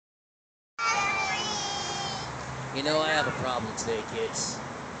You know, I have a problem today, kids.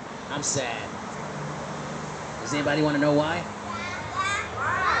 I'm sad. Does anybody want to know why?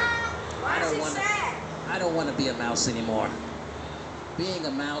 Why is he sad? I don't want to be a mouse anymore. Being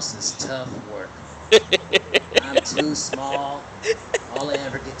a mouse is tough work. I'm too small. All I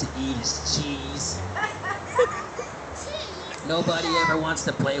ever get to eat is cheese. Nobody ever wants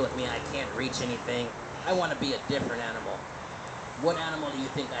to play with me. I can't reach anything. I want to be a different animal. What animal do you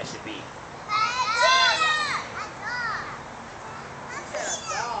think I should be?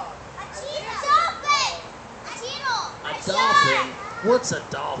 A dolphin? What's a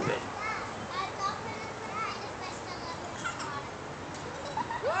dolphin?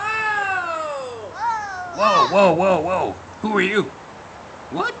 Whoa! Whoa. Who are you?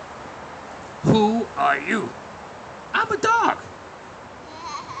 What? Who are you? I'm a dog.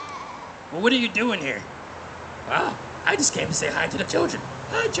 Well, what are you doing here? Well, I just came to say hi to the children.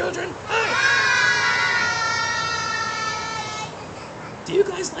 Hi, children. Hi. Do you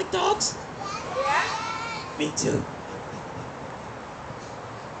guys like dogs? Yeah? Me too.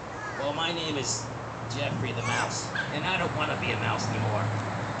 Well, my name is Jeffrey the Mouse, and I don't want to be a mouse anymore.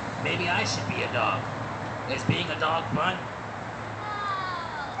 Maybe I should be a dog. Is being a dog fun?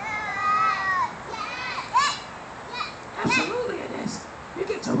 Absolutely it is. You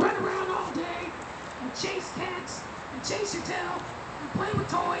get to run around all day and chase cats and chase your tail and play with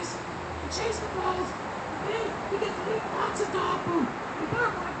toys and chase the balls. And then you get to eat lots of dog food and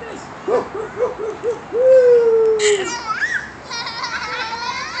bark like this.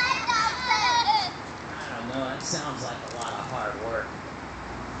 I don't know, it sounds like a lot of hard work.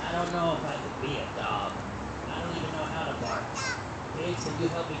 I don't know if I could be a dog. I don't even know how to bark. Kids, can you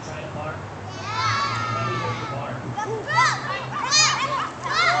help me try to bark? Let me hear you bark.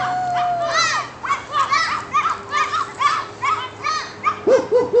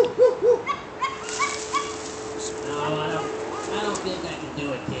 No, I don't think I can do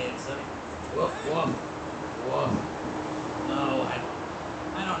it, kids. Woof. No, I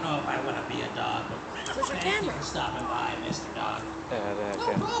don't know if I want to be a dog, but thank you for stopping by, Mr. Dog.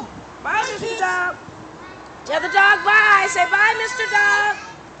 Okay. Bye, Mr. Dog. Tell the dog bye. Say bye, Mr. Dog.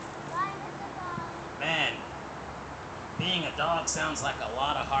 Man, being a dog sounds like a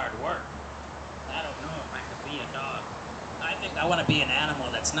lot of hard work. I don't know if I could be a dog. I think I want to be an animal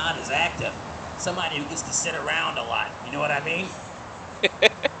that's not as active. Somebody who gets to sit around a lot. You know what I mean?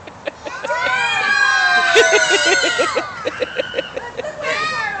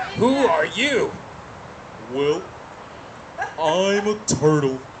 Who are you? Well, I'm a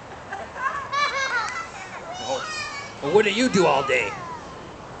turtle. Well, what do you do all day?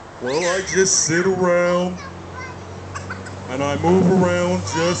 Well, I just sit around and I move around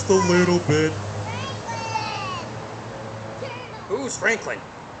just a little bit. Who's Franklin?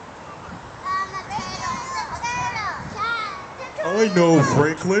 I know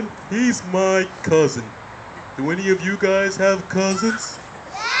Franklin. He's my cousin. Do any of you guys have cousins?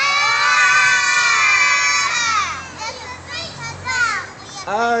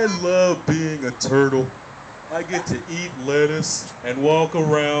 I love being a turtle. I get to eat lettuce and walk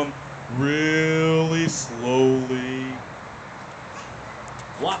around really slowly.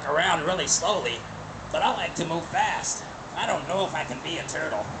 Walk around really slowly, but I like to move fast. I don't know if I can be a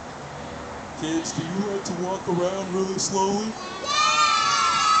turtle. Kids, do you like to walk around really slowly?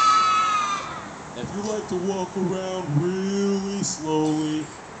 If you like to walk around really slowly,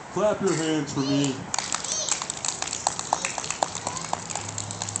 clap your hands for me.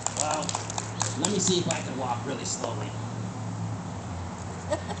 Well, let me see if I can walk really slowly.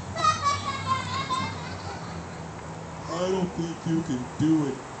 I don't think you can do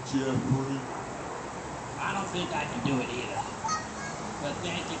it, Jeffrey. I don't think I can do it either. But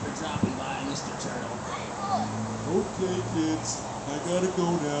thank you for dropping by, Mr. Turtle. Okay, kids, I gotta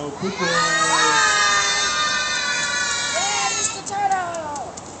go now. Goodbye. Yeah, Mr.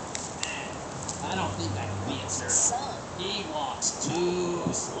 Turtle. I don't think I can be a turtle. He walks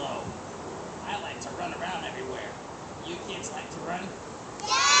too slow. I like to run around everywhere. You kids like to run?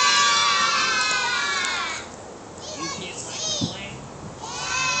 You kids like to play?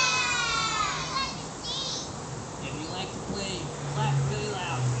 If you like to play, clap really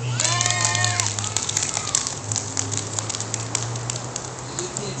loud for me. Do you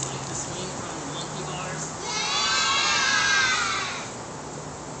kids like to swing from the monkey bars?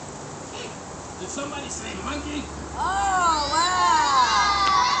 Hey, did somebody say monkey? Oh, wow.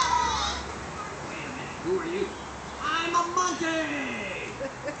 Wait a minute, who are you? I'm a monkey!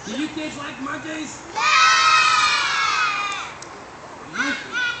 Do you kids like monkeys? Monkey?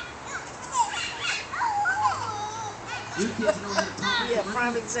 You kids know how to talk Yeah, to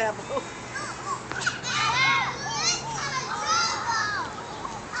prime monkeys? example.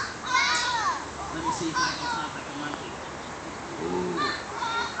 see if I can talk like a monkey. Ooh.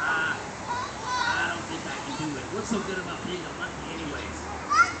 I don't think I can do it. What's so good about being a monkey anyways?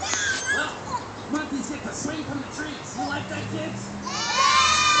 Well, monkeys get to swing from the trees. You like that, kids?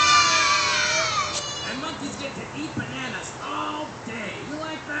 And monkeys get to eat bananas all day. You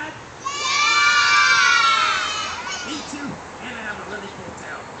like that? Me too. And I have a really cool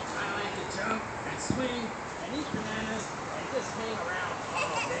tail. I like to jump and swing and eat bananas and just hang around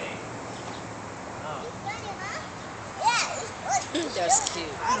all day. Oh. That's cute.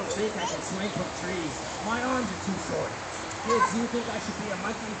 I don't think I can swing from trees. My arms are too short. Kids, do you think I should be a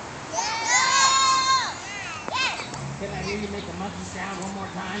monkey? Can I hear you make a monkey sound one more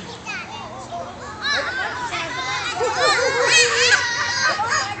time?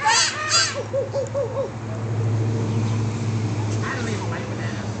 I don't even like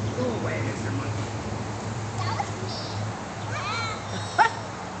bananas. Go away, Mr. Monkey.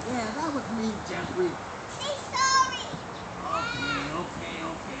 Yeah, that was me, Jeffrey.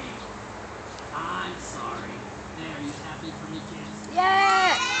 Okay. I'm sorry. There, you happy for me, kids?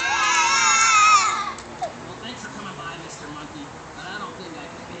 Yeah! Well, thanks for coming by, Mr. Monkey, but I don't think I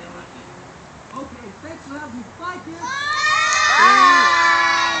can be a monkey. Okay, thanks for having me. Bye, kids. Bye!